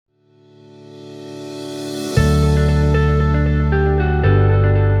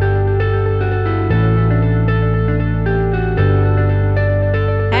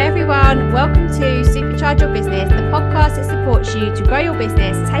to Supercharge Your Business, the podcast that supports you to grow your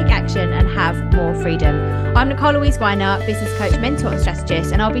business, take action, and have more freedom. I'm Nicole Louise Weiner, business coach, mentor, and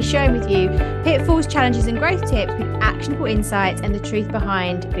strategist, and I'll be sharing with you pitfalls, challenges, and growth tips with actionable insights and the truth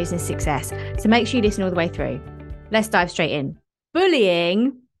behind business success. So make sure you listen all the way through. Let's dive straight in.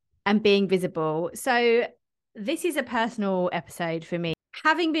 Bullying and being visible. So this is a personal episode for me.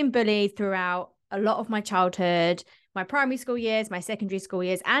 Having been bullied throughout a lot of my childhood, my primary school years, my secondary school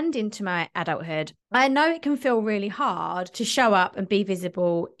years, and into my adulthood, I know it can feel really hard to show up and be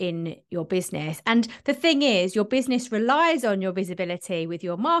visible in your business. And the thing is, your business relies on your visibility with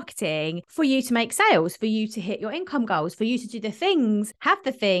your marketing for you to make sales, for you to hit your income goals, for you to do the things, have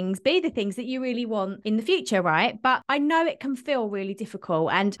the things, be the things that you really want in the future, right? But I know it can feel really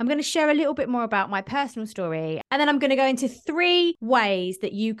difficult. And I'm going to share a little bit more about my personal story. And then I'm going to go into 3 ways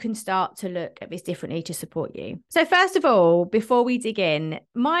that you can start to look at this differently to support you. So first of all, before we dig in,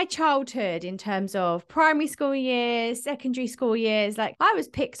 my childhood in terms of primary school years, secondary school years, like I was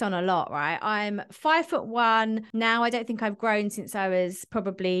picked on a lot, right? I'm 5'1" now. I don't think I've grown since I was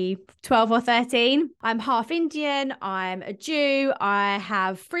probably 12 or 13. I'm half Indian. I'm a Jew. I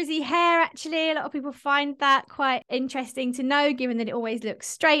have frizzy hair, actually. A lot of people find that quite interesting to know, given that it always looks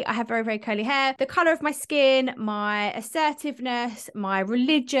straight. I have very, very curly hair. The color of my skin, my assertiveness, my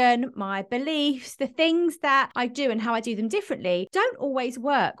religion, my beliefs, the things that I do and how I do them differently don't always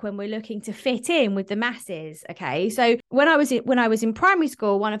work when we're looking to fit in with the masses. Okay, so when I was in primary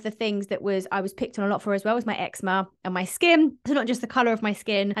school, one of the things that I was picked on a lot for as well was my eczema and my skin. So not just the color of my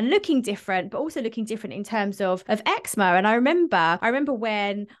skin and looking different, but also looking different in terms of eczema. And I remember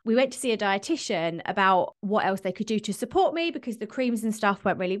when we went to see a dietitian about what else they could do to support me because the creams and stuff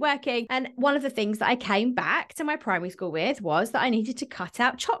weren't really working. And one of the things that I came back to my primary school with was that I needed to cut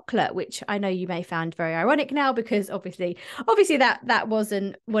out chocolate, which I know you may find very ironic now because obviously that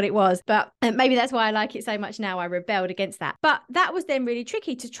wasn't what it was, but maybe that's why I like it so much now. I rebelled against that. But that was then really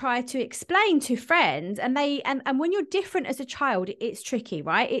tricky to try to explain to friends. And when you're different as a child, it's tricky,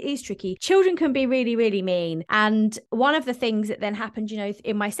 right? It is tricky. Children can be really, really mean. And one of the things that then happened,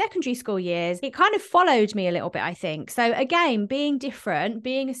 in my secondary school years, it kind of followed me a little bit, I think. So again, being different,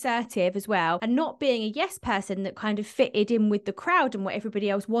 being assertive as well, and not being a yes person that kind of fitted in with the crowd and what everybody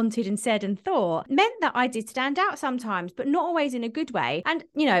else wanted and said and thought meant that I did stand out sometimes, but not always in a good way. And,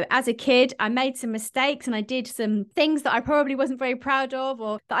 as a kid, I made some mistakes and I did some things that I probably wasn't very proud of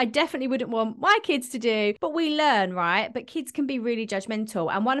or that I definitely wouldn't want my kids to do, but we learn, right? But kids can be really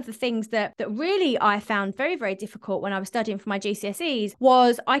judgmental. And one of the things that really I found very, very difficult when I was studying for my GCSEs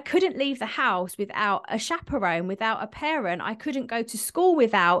was I couldn't leave the house without a chaperone, without a parent. I couldn't go to school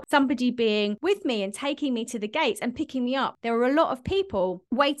without somebody being with me and taking me to the gates and picking me up. There were a lot of people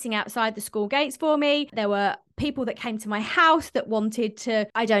waiting outside the school gates for me. There were people that came to my house that wanted to,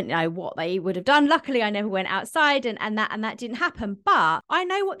 I don't know what they would have done. Luckily, I never went outside and that didn't happen. But I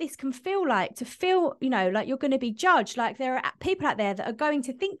know what this can feel like, to feel, like you're going to be judged, like there are people out there that are going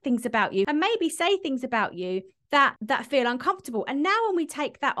to think things about you and maybe say things about you that feel uncomfortable. And now when we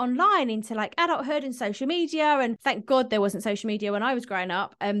take that online into like adulthood and social media, and thank God there wasn't social media when I was growing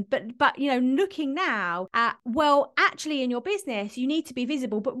up, but looking now at, well, actually in your business you need to be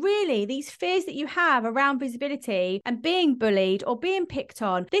visible, but really these fears that you have around visibility and being bullied or being picked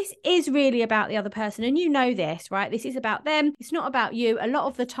on, this is really about the other person, and this, right? This is about them, it's not about you a lot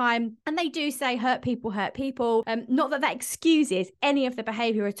of the time. And they do say hurt people, not that excuses any of the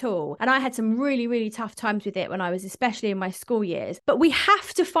behavior at all. And I had some really, really tough times with it when I was especially in my school years. But we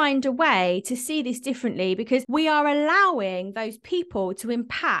have to find a way to see this differently, because we are allowing those people to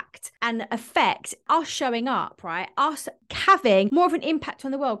impact and affect us showing up, right? Us having more of an impact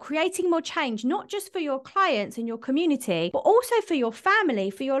on the world, creating more change, not just for your clients and your community, but also for your family,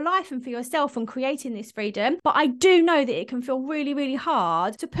 for your life and for yourself, and creating this freedom. But I do know that it can feel really, really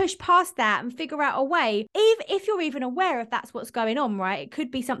hard to push past that and figure out a way, even if you're even aware if that's what's going on, right? It could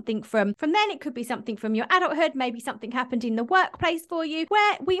be something from then, it could be something from your adulthood, maybe something happened in the workplace for you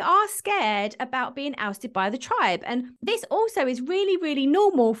where we are scared about being ousted by the tribe. And this also is really, really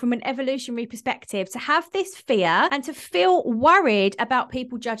normal from an evolutionary perspective, to have this fear and to feel worried about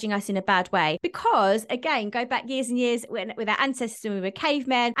people judging us in a bad way. Because again, go back years and years with our ancestors when we were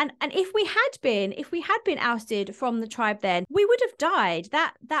cavemen, and if we had been ousted from the tribe, then we would have died.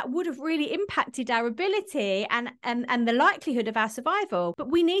 That would have really impacted our ability and the likelihood of our survival. But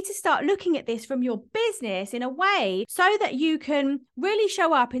we need to start looking at this from your business in in a way so that you can really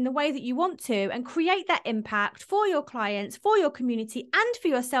show up in the way that you want to and create that impact for your clients, for your community, and for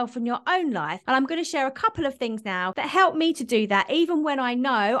yourself in your own life. And I'm going to share a couple of things now that help me to do that, even when I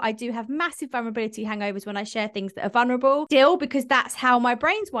know I do have massive vulnerability hangovers when I share things that are vulnerable still, because that's how my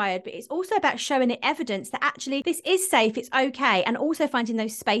brain's wired. But it's also about showing it evidence that actually this is safe, it's okay, and also finding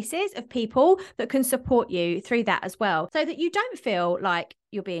those spaces of people that can support you through that as well, so that you don't feel like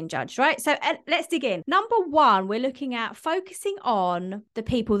you're being judged, right? So let's dig in. Number one, we're looking at focusing on the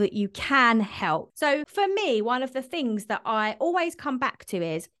people that you can help. So for me, one of the things that I always come back to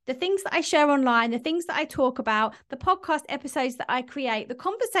is the things that I share online, the things that I talk about, the podcast episodes that I create, the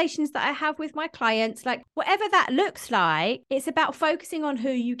conversations that I have with my clients, like whatever that looks like, it's about focusing on who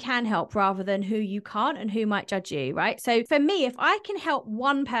you can help rather than who you can't and who might judge you, right? So for me, if I can help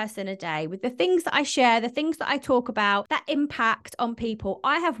one person a day with the things that I share, the things that I talk about, that impact on people,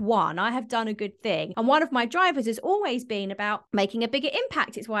 I have done a good thing. And one of my drivers has always been about making a bigger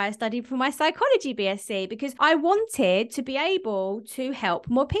impact. It's why I studied for my psychology BSc, because I wanted to be able to help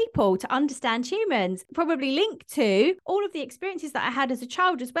more people, to understand humans, probably linked to all of the experiences that I had as a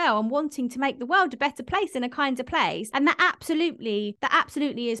child as well, and wanting to make the world a better place and a kinder place. And that absolutely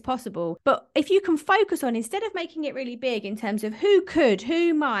is possible. But if you can focus on, instead of making it really big in terms of who could,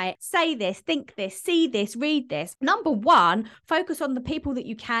 who might say this, think this, see this, read this, number one, focus on the people that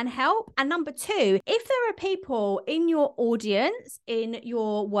you can help. And number two, if there are people in your audience, in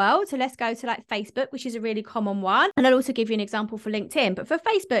your world, so let's go to like Facebook, which is a really common one. And I'll also give you an example for LinkedIn. But for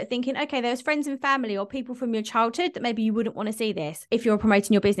Facebook, thinking, okay, there's friends and family or people from your childhood that maybe you wouldn't want to see this. If you're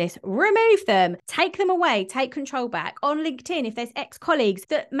promoting your business, remove them, take them away, take control back. On LinkedIn, if there's ex-colleagues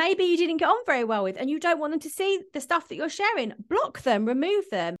that maybe you didn't get on very well with and you don't want them to see the stuff that you're sharing, block them, remove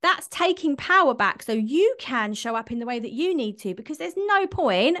them. That's taking power back so you can show up in the way that you need to, because there's no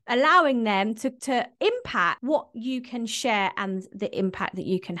point allowing them to impact what you can share and the impact that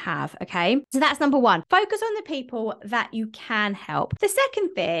you can have. Okay, so that's number one. Focus on the people that you can help. The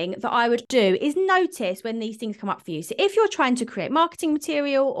second thing that I would do is notice when these things come up for you. So if you're trying to create marketing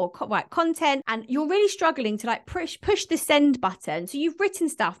material or write content and you're really struggling to like push the send button, so you've written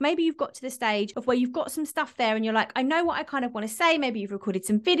stuff, maybe you've got to the stage of where you've got some stuff there and you're like, I know what I kind of want to say. Maybe you've recorded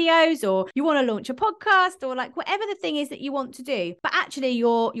some videos or you want to launch a podcast or like whatever the thing is that you want to do, but actually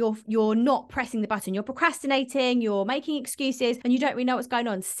you're not pressing the button, you're procrastinating, you're making excuses, and you don't really know what's going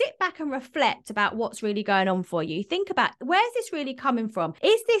on. Sit back and reflect about what's really going on for you. Think about, where's this really coming from?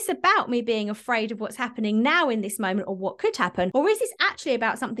 Is this about me being afraid of what's happening now in this moment or what could happen? Or is this actually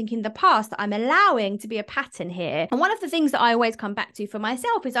about something in the past that I'm allowing to be a pattern here? And one of the things that I always come back to for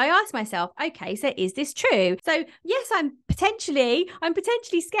myself is I ask myself, okay, so is this true? So yes, I'm potentially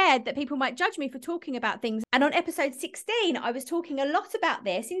scared that people might judge me for talking about things. And on episode 16, I was talking a lot about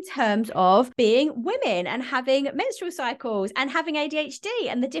this in terms of being women and having menstrual cycles and having ADHD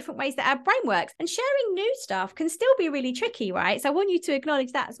and the different ways that our brain works. And sharing new stuff can still be really tricky, right? So I want you to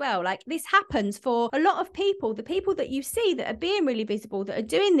acknowledge that as well. Like, this happens for a lot of people. The people that you see that are being really visible, that are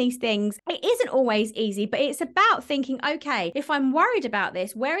doing these things, it isn't always easy, but it's about thinking, okay, if I'm worried about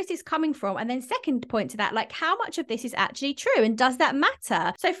this, where is this coming from? And then second point to that, like, how much of this is actually true? And does that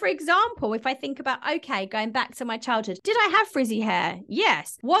matter? So for example, if I think about, okay, going back to my childhood, did I have frizzy hair?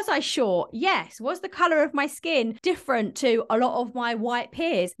 Yes. Was I short? Yes. Was the color of my skin different to a lot of my white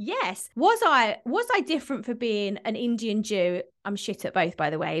peers? Yes. Was I different for being an Indian Jew? I'm shit at both, by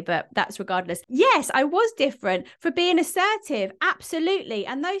the way, but that's regardless. Yes, I was different for being assertive. Absolutely.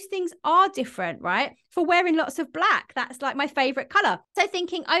 And those things are different, right? For wearing lots of black, that's like my favorite color. So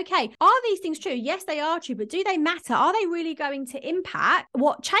thinking, okay, are these things true? Yes, they are true, but do they matter? Are they really going to impact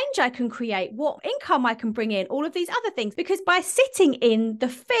what change I can create, what income I can bring in, all of these other things? Because by sitting in the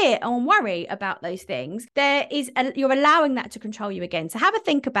fear and worry about those things, you're allowing that to control you again. So have a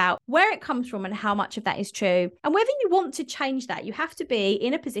think about where it comes from and how much of that is true. And whether you want to change that, you have to be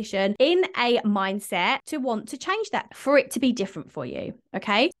in a position, in a mindset to want to change that for it to be different for you.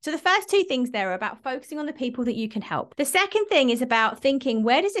 Okay. So the first two things there are about focusing on the people that you can help. The second thing is about thinking,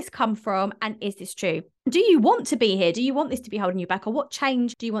 where does this come from? And is this true? Do you want to be here? Do you want this to be holding you back? Or what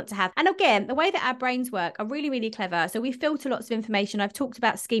change do you want to have? And again, the way that our brains work are really, really clever. So we filter lots of information. I've talked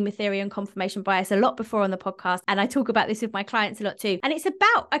about schema theory and confirmation bias a lot before on the podcast. And I talk about this with my clients a lot too. And it's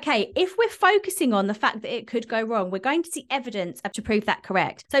about, okay, if we're focusing on the fact that it could go wrong, we're going to see evidence to prove that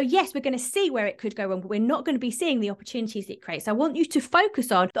correct. So yes, we're going to see where it could go wrong, but we're not going to be seeing the opportunities it creates. So I want you to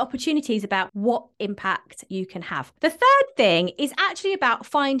focus on the opportunities about what impact you can have. The third thing is actually about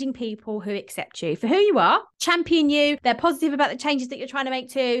finding people who accept you for who you you are, champion you. They're positive about the changes that you're trying to make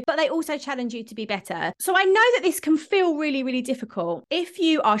too, but they also challenge you to be better. So I know that this can feel really, really difficult if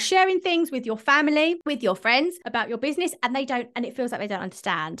you are sharing things with your family, with your friends about your business, and it feels like they don't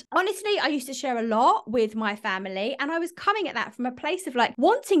understand. Honestly, I used to share a lot with my family, and I was coming at that from a place of like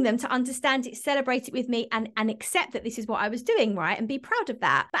wanting them to understand it, celebrate it with me, and accept that this is what I was doing, right? And be proud of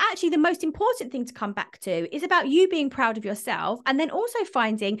that. But actually, the most important thing to come back to is about you being proud of yourself, and then also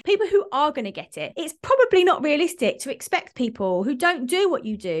finding people who are going to get it. It's probably not realistic to expect people who don't do what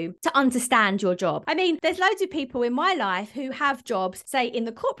you do to understand your job. I mean, there's loads of people in my life who have jobs, say in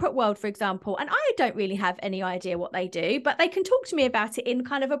the corporate world, for example, and I don't really have any idea what they do, but they can talk to me about it in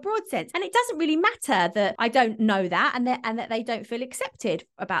kind of a broad sense. And it doesn't really matter that I don't know that and that they don't feel accepted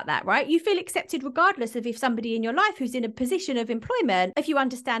about that, right? You feel accepted regardless of if somebody in your life who's in a position of employment, if you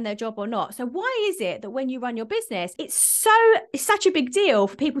understand their job or not. So why is it that when you run your business, it's such a big deal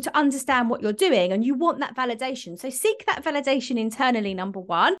for people to understand what you're doing, and you want that validation? So seek that validation internally, number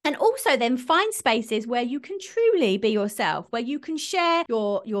one, and also then find spaces where you can truly be yourself, where you can share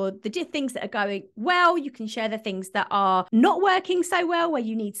the things that are going well, you can share the things that are not working so well, where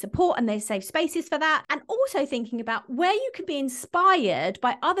you need support, and there's safe spaces for that. And also thinking about where you can be inspired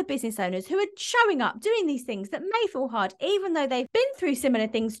by other business owners who are showing up, doing these things that may feel hard, even though they've been through similar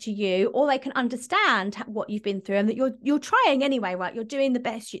things to you, or they can understand what you've been through, and that you're trying anyway, right? You're doing the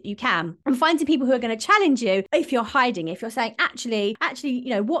best you can, and finding people who are going to challenge you if you're hiding, if you're saying, actually,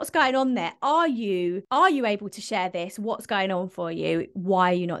 what's going on there? Are you able to share this? What's going on for you?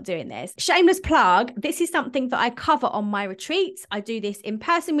 Why are you not doing this? Shameless plug. This is something that I cover on my retreats. I do this in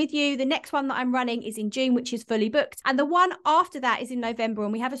person with you. The next one that I'm running is in June, which is fully booked. And the one after that is in November.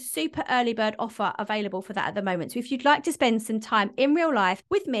 And we have a super early bird offer available for that at the moment. So if you'd like to spend some time in real life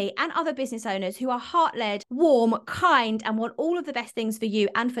with me and other business owners who are heart-led, warm, kind, and want all of the best things for you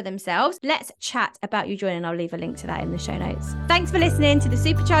and for themselves, let's chat about you joining. I'll leave a link to that in the show notes. Thanks for listening to the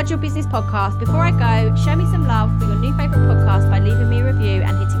Supercharge Your Business podcast. Before I go, show me some love for your new favorite podcast by leaving me a review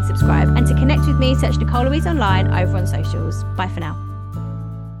and hitting subscribe. And to connect with me, search Nicole Louise online over on socials. Bye for now.